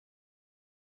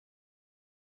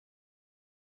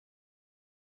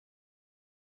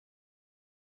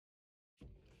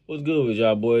What's good with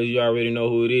y'all boys? You already know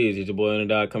who it is. It's your boy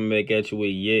Underdog coming back at you with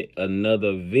yet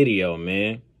another video,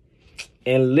 man.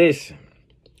 And listen,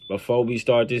 before we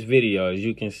start this video, as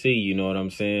you can see, you know what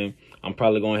I'm saying? I'm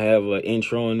probably going to have an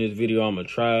intro in this video. I'm going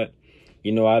to try it.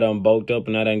 You know, I done bulked up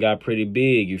and I done got pretty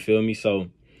big, you feel me? So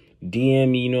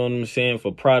DM me, you know what I'm saying,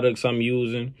 for products I'm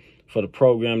using, for the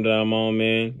program that I'm on,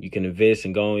 man. You can invest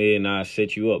and go ahead and I'll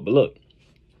set you up. But look,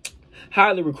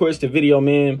 highly requested video,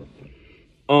 man.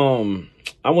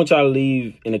 I want y'all to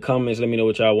leave in the comments. Let me know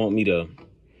what y'all want me to,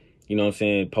 you know what I'm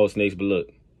saying, post next. But look,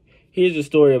 here's a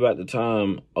story about the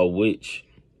time a witch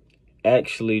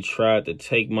actually tried to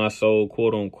take my soul,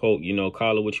 quote unquote, you know,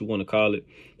 call it what you want to call it,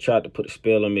 tried to put a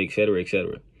spell on me, etc.,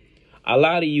 etc. A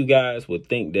lot of you guys would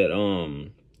think that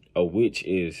a witch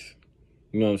is,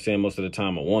 you know what I'm saying, most of the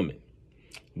time a woman.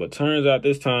 But turns out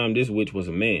this time this witch was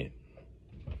a man.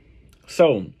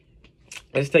 So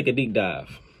let's take a deep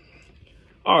dive.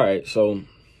 All right, so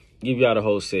give y'all the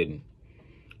whole setting.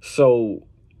 So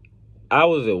I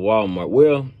was at Walmart.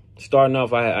 Well, starting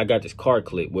off, I got this car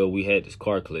clip. Well, we had this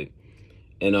car clip.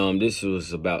 And this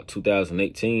was about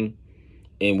 2018.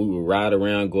 And we would ride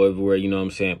around, go everywhere, you know what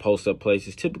I'm saying, post up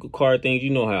places. Typical car things. You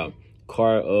know how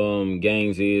car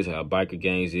gangs is, how biker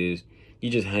gangs is. You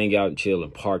just hang out and chill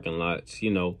in parking lots, you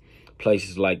know,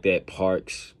 places like that,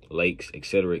 parks, lakes,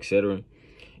 etc., etc.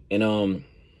 And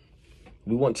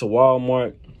we went to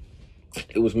Walmart.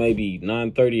 It was maybe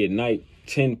 9:30 at night,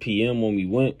 10 p.m. when we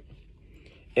went.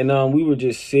 And we were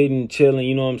just sitting, chilling,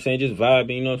 you know what I'm saying, just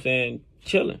vibing, you know what I'm saying,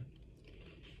 chilling.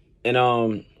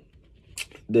 And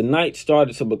the night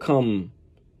started to become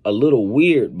a little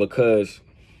weird because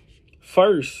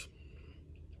first,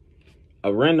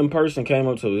 a random person came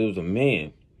up to us. It was a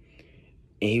man.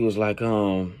 And he was like,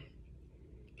 one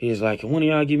of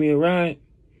y'all give me a ride?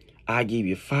 I give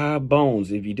you 5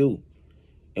 bones if you do.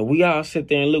 And we all sit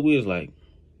there and look, we was like,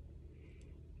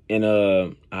 and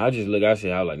I just look, I was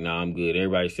like, nah, I'm good.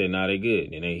 Everybody said, nah, they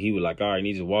good. And then he was like, all right, and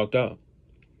he just walked off.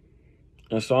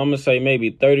 And so I'm going to say maybe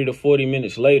 30 to 40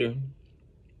 minutes later,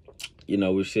 you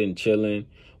know, we're sitting chilling.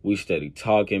 We steady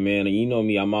talking, man. And you know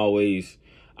me,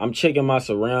 I'm checking my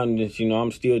surroundings. You know,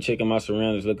 I'm still checking my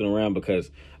surroundings, looking around because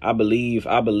I believe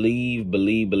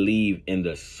in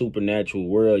the supernatural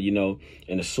world, you know,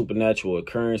 in the supernatural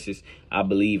occurrences. I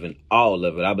believe in all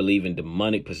of it. I believe in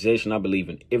demonic possession. I believe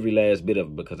in every last bit of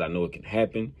it because I know it can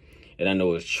happen and I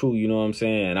know it's true, you know what I'm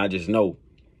saying? And I just know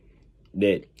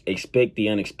that expect the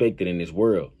unexpected in this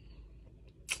world.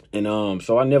 And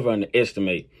so I never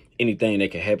underestimate anything that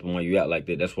can happen when you out like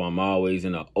that. That's why I'm always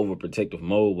in an overprotective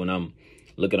mode when I'm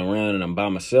looking around and I'm by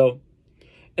myself.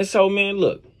 And so, man,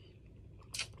 look,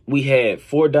 we had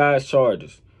 4 Dodge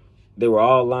Chargers. They were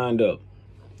all lined up.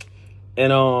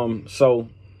 And so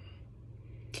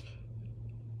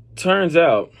turns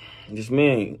out this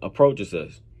man approaches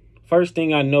us. First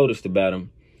thing I noticed about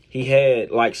him, he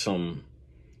had like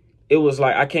it was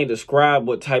like, I can't describe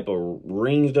what type of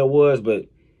rings there was, but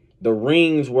the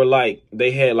rings were like,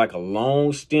 they had like a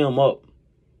long stem up.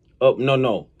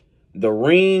 No. The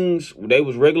rings, they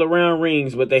was regular round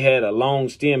rings, but they had a long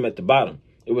stem at the bottom.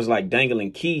 It was like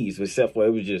dangling keys, except for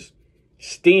it was just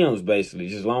stems, basically,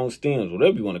 just long stems,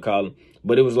 whatever you want to call them.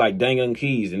 But it was like dangling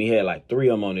keys, and he had like 3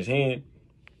 of them on his hand.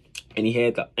 And he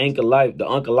had the Uncle Life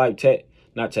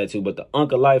not tattoo, but the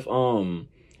Uncle Life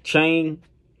chain.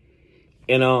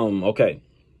 And okay.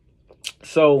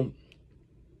 So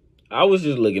I was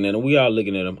just looking at him. We all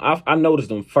looking at him. I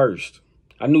noticed him first.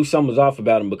 I knew something was off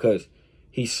about him because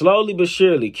he slowly but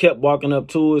surely kept walking up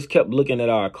to us, kept looking at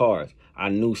our cars. I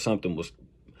knew something was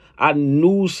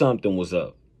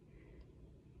up.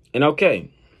 And okay.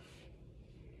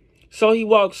 So he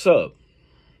walks up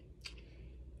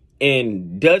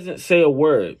and doesn't say a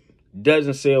word.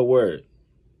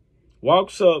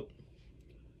 Walks up,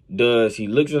 he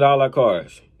looks at all our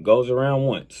cars, goes around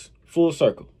once, full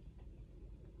circle.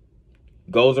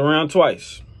 Goes around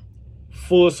twice,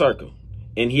 full circle.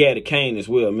 And he had a cane as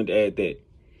well, I meant to add that.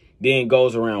 Then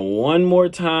goes around one more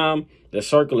time. The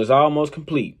circle is almost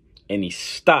complete. And he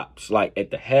stops like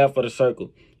at the half of the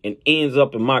circle and ends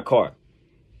up in my car.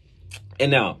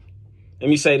 And now, let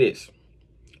me say this.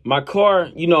 My car,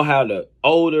 you know how the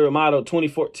older model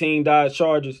 2014 Dodge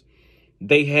Chargers,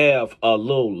 they have a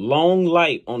little long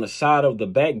light on the side of the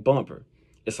back bumper.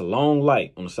 It's a long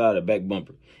light on the side of the back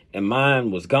bumper. And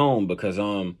mine was gone because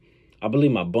I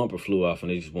believe my bumper flew off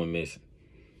and it just went missing.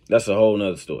 That's a whole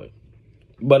nother story.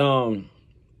 But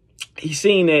he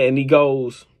seen that and he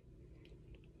goes,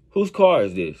 whose car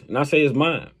is this? And I say, it's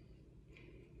mine.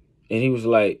 And he was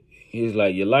like,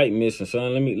 your light missing,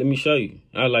 son. Let me show you.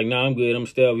 I was like, nah, I'm good. I'm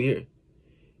still over here.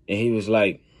 And he was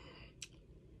like,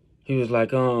 he was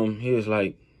like,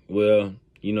 well,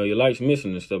 you know, your light's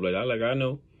missing and stuff like that. I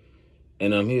know.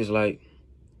 And he was like,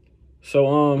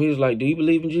 so he was like, do you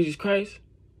believe in Jesus Christ?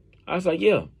 I was like,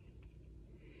 yeah.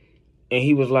 And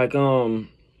he was like,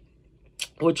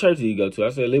 what church do you go to? I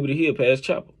said, Liberty Hill Past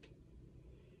Chapel.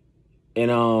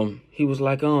 And he was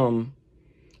like, well,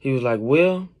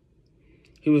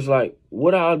 he was like,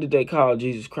 what all did they call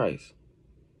Jesus Christ?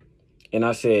 And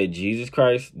I said, Jesus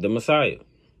Christ, the Messiah,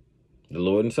 the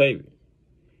Lord and Savior.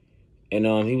 And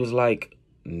he was like,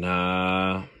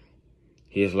 nah.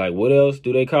 He was like, what else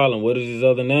do they call him? What is his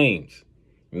other names?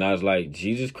 And I was like,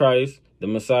 Jesus Christ, the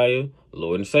Messiah,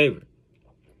 Lord and Savior.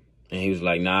 And he was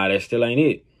like, nah, that still ain't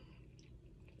it.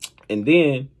 And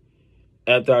then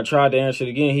after I tried to answer it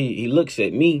again, he looks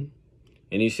at me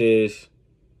and he says,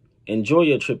 enjoy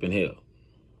your trip in hell.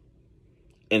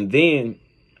 And then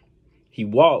he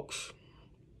walks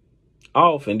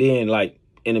off, and then like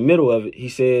in the middle of it, he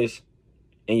says,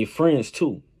 and your friends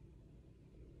too.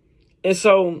 And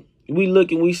so we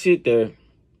look and we sit there,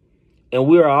 and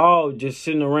we're all just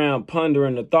sitting around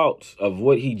pondering the thoughts of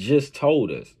what he just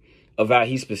told us, of how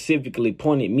he specifically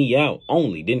pointed me out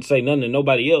only. Didn't say nothing to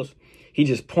nobody else. He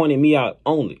just pointed me out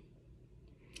only.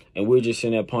 And we're just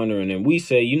sitting there pondering, and we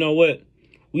say, you know what?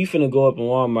 We finna go up in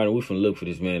Walmart and we finna look for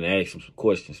this man and ask him some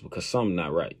questions because something's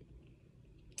not right.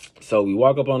 So we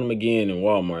walk up on him again in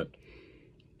Walmart,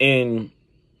 and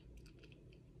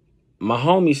my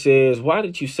homie says, why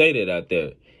did you say that out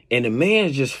there? And the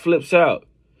man just flips out.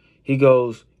 He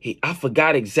goes, I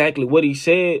forgot exactly what he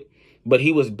said, but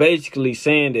he was basically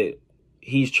saying that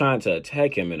he's trying to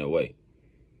attack him in a way.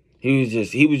 He was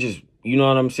just, you know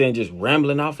what I'm saying, just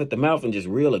rambling off at the mouth and just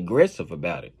real aggressive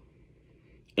about it.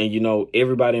 And, you know,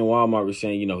 everybody in Walmart was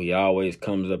saying, you know, he always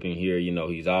comes up in here, you know,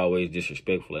 he's always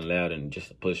disrespectful and loud and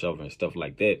just a pushover and stuff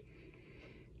like that.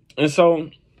 And so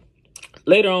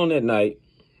later on that night,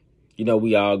 you know,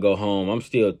 we all go home. I'm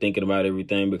still thinking about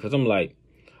everything because I'm like,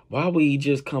 why would he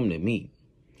just come to me?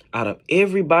 Out of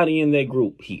everybody in that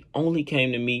group, he only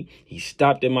came to me. He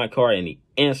stopped in my car and he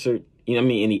answered, you know what I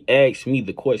mean? And he asked me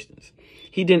the questions.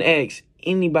 He didn't ask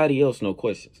anybody else no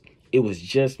questions. It was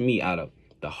just me out of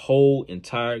the whole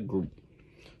entire group.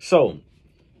 So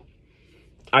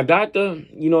I got to,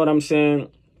 you know what I'm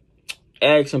saying,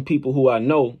 ask some people who I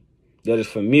know that is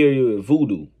familiar with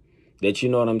voodoo, that, you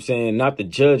know what I'm saying, not to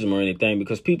judge them or anything,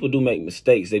 because people do make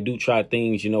mistakes. They do try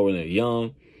things, you know, when they're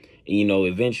young, and, you know,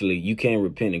 eventually you can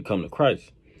repent and come to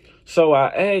Christ. So I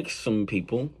asked some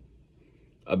people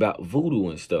about voodoo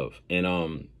and stuff,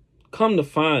 and come to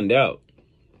find out,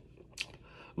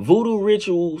 voodoo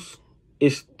rituals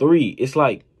is 3. It's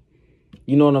like,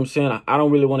 you know what I'm saying? I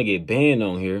don't really want to get banned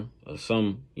on here or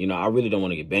some, you know, I really don't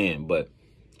want to get banned. But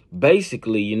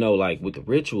basically, you know, like with the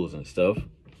rituals and stuff,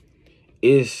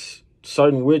 it's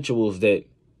certain rituals that,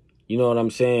 you know what I'm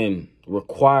saying,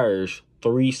 requires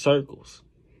 3 circles.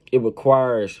 It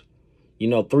requires, you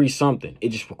know, 3 something. It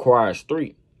just requires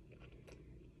 3.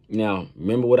 Now,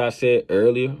 remember what I said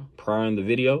earlier, prior in the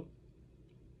video?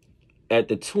 At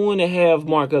the 2.5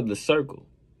 mark of the circle,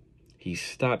 he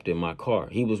stopped in my car.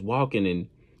 He was walking and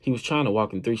he was trying to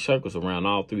walk in 3 circles around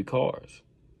all 3 cars.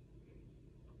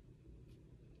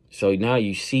 So now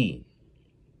you see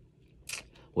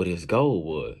what his goal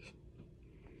was.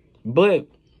 But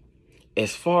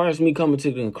as far as me coming to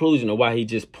the conclusion of why he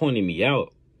just pointed me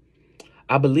out,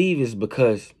 I believe it's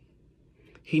because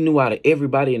he knew out of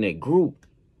everybody in that group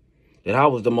that I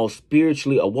was the most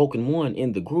spiritually awoken one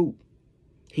in the group.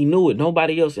 He knew it.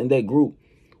 Nobody else in that group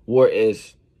were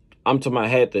as, I'm talking about,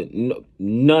 had the,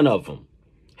 none of them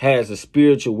has a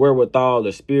spiritual wherewithal,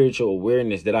 the spiritual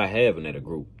awareness that I have in that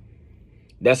group.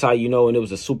 That's how you know, and it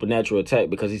was a supernatural attack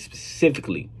because he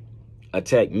specifically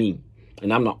attacked me.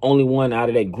 And I'm the only one out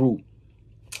of that group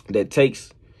that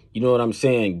takes, you know what I'm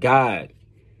saying, God,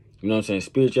 you know what I'm saying,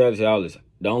 spirituality, all this.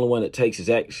 The only one that takes is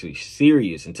actually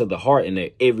serious into the heart in their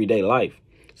everyday life.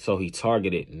 So he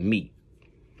targeted me.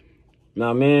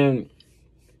 Now, man,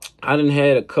 I done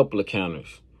had a couple of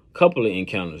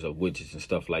encounters of witches and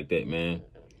stuff like that, man.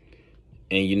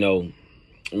 And, you know,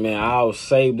 man, I'll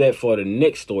save that for the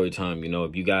next story time, you know,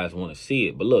 if you guys want to see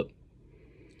it. But look,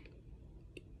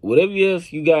 whatever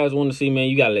else you guys want to see, man,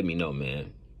 you got to let me know,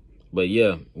 man. But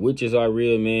yeah, witches are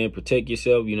real, man. Protect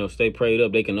yourself, you know, stay prayed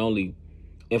up. They can only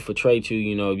infiltrate you,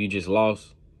 you know, if you just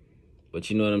lost. But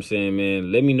you know what I'm saying,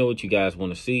 man. Let me know what you guys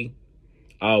want to see.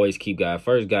 I always keep God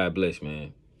first. God bless,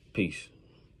 man. Peace.